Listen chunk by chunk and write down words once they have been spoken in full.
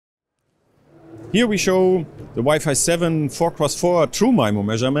Here we show the Wi-Fi 7 4x4 true-MIMO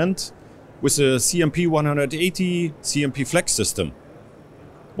measurement with the CMP180 CMPflexx system.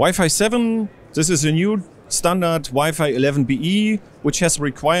 Wi-Fi 7, this is a new standard Wi-Fi 11BE, which has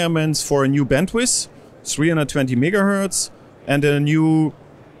requirements for a new bandwidth, 320 MHz, and a new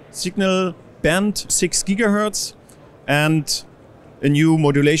signal band, 6 GHz, and a new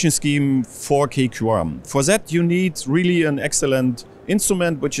modulation scheme, 4K QRM. For that, you need really an excellent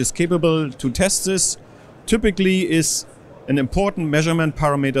instrument which is capable to test this. Typically is an important measurement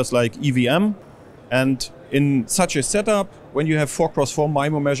parameters like EVM. And in such a setup, when you have 4x4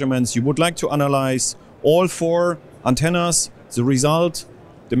 MIMO measurements, you would like to analyze all 4 antennas, the result,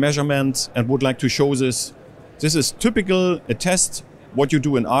 the measurement, and would like to show this. This is typical a test what you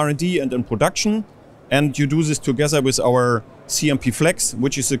do in R&D and in production. And you do this together with our CMPflexx,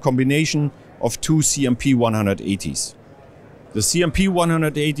 which is a combination of 2 CMP180s. The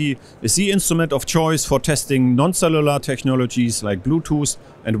CMP180 is the instrument of choice for testing non-cellular technologies like Bluetooth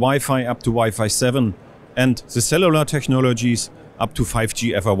and Wi-Fi up to Wi-Fi 7 and the cellular technologies up to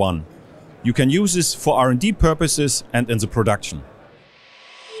 5G FR1. You can use this for R&D purposes and in the production.